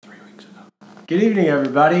Good evening,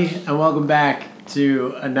 everybody, and welcome back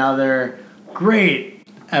to another great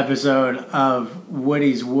episode of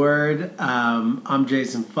Woody's Word. I'm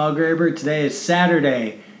Jason Fallgraber. Today is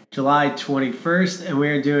Saturday, July 21st, and we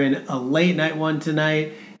are doing a late night one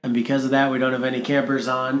tonight, and because of that, we don't have any campers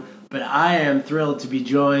on, but I am thrilled to be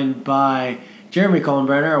joined by Jeremy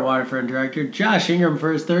Kohlenbrenner, our waterfront director, Josh Ingram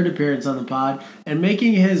for his third appearance on the pod, and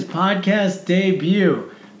making his podcast debut,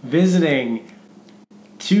 visiting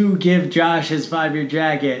to give Josh his 5-year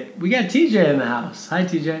jacket. We got TJ in the house. Hi,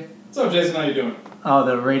 TJ. What's up, Jason? How you doing? Oh,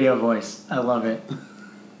 the radio voice. I love it.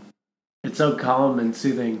 It's so calm and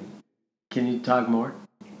soothing. Can you talk more?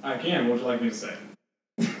 I can. What would you like me to say?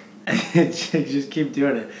 Just keep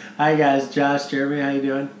doing it. Hi, guys. Josh, Jeremy, how you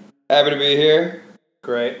doing? Happy to be here.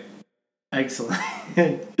 Great. Excellent.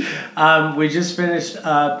 We just finished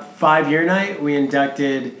 5-year night. We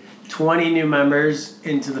inducted 20 new members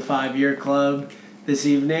into the 5-year club this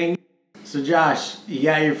evening. So, Josh, you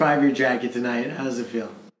got your 5-year jacket tonight. How does it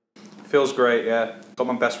feel? Feels great, yeah. Got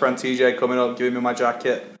my best friend TJ coming up, giving me my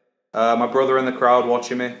jacket. My brother in the crowd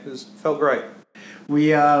watching me. Felt great. We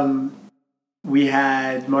had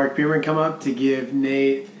Mark Bierman come up to give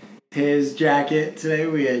Nate his jacket today.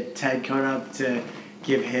 We had Ted come up to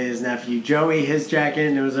give his nephew Joey his jacket,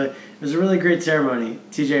 and it was a really great ceremony.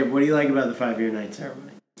 TJ, what do you like about the 5-year night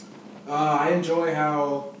ceremony? I enjoy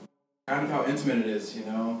how intimate it is. You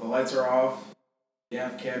know, the lights are off. You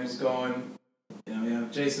have candles going. You know, you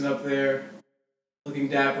have Jason up there, looking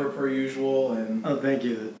dapper per usual, and Oh, thank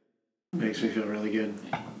you. That makes me feel really good.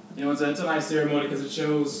 you know, it's a nice ceremony because it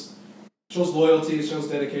shows loyalty, it shows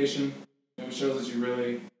dedication. You know, it shows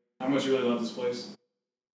that how much you really love this place.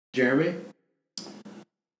 Jeremy?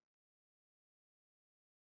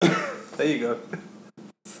 There you go.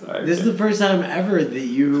 Sorry. This is the first time ever that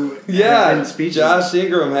you have Yeah, been speechless. Josh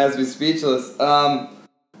Ingram has me speechless. I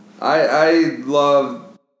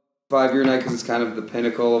love 5-year night because it's kind of the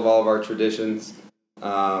pinnacle of all of our traditions.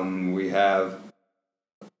 We have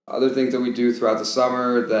other things that we do throughout the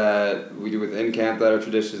summer that we do within camp that are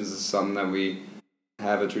traditions. This is something that we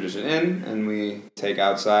have a tradition in, and we take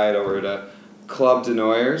outside over to Club de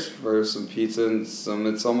Noyers for some pizza and some.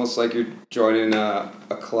 It's almost like you're joining a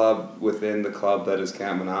club within the club that is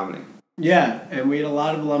Camp Menominee. Yeah, and we had a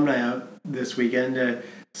lot of alumni out this weekend to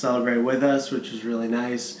celebrate with us, which was really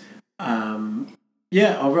nice.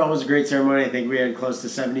 Overall it was a great ceremony. I think we had close to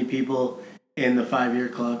 70 people in the 5-year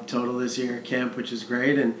club total this year at camp, which is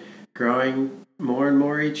great, and growing more and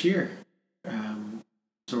more each year.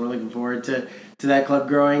 So we're looking forward to that club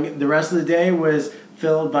growing. The rest of the day was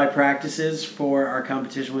filled by practices for our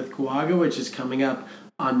competition with Kawaga, which is coming up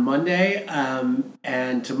on Monday.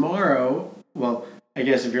 And tomorrow, well, I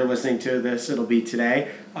guess if you're listening to this, it'll be today.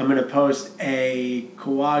 I'm going to post a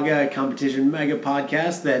Kawaga competition mega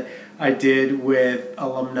podcast that I did with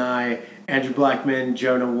alumni Andrew Blackman,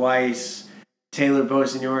 Jonah Weiss, Taylor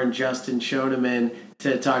Bosignor, and Justin Schoeneman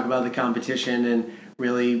to talk about the competition and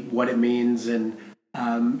really what it means and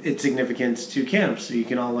its significance to camp. So you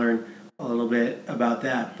can all learn a little bit about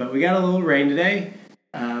that. But we got a little rain today,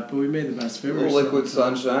 but we made the best of it. A little liquid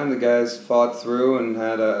sunshine. The guys fought through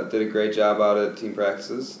and did a great job out at team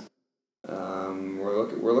practices.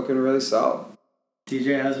 We're looking really solid.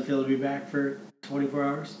 TJ, how's it feel to be back for 24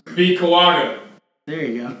 hours? Beat Kawaga. There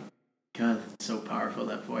you go. God, it's so powerful,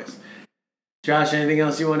 that voice. Josh, anything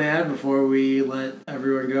else you want to add before we let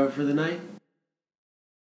everyone go for the night?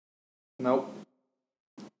 Nope.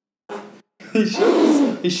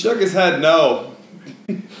 He shook his head no.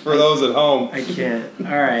 For those at home. I can't.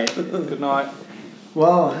 All right. Good night.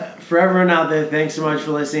 Well, for everyone out there, thanks so much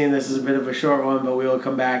for listening. This is a bit of a short one, but we will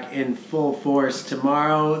come back in full force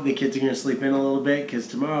tomorrow. The kids are going to sleep in a little bit because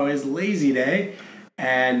tomorrow is lazy day.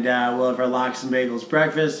 And we'll have our lox and bagels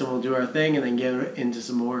breakfast, and we'll do our thing and then get into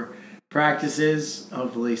some more practices.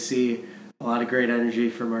 Hopefully see a lot of great energy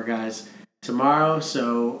from our guys tomorrow.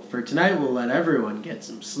 So for tonight, we'll let everyone get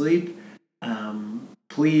some sleep.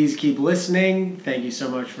 Please keep listening. Thank you so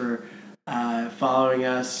much for following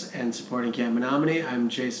us and supporting Camp Menominee. I'm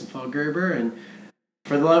Jason Fallgraber, and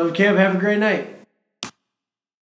for the love of camp, have a great night.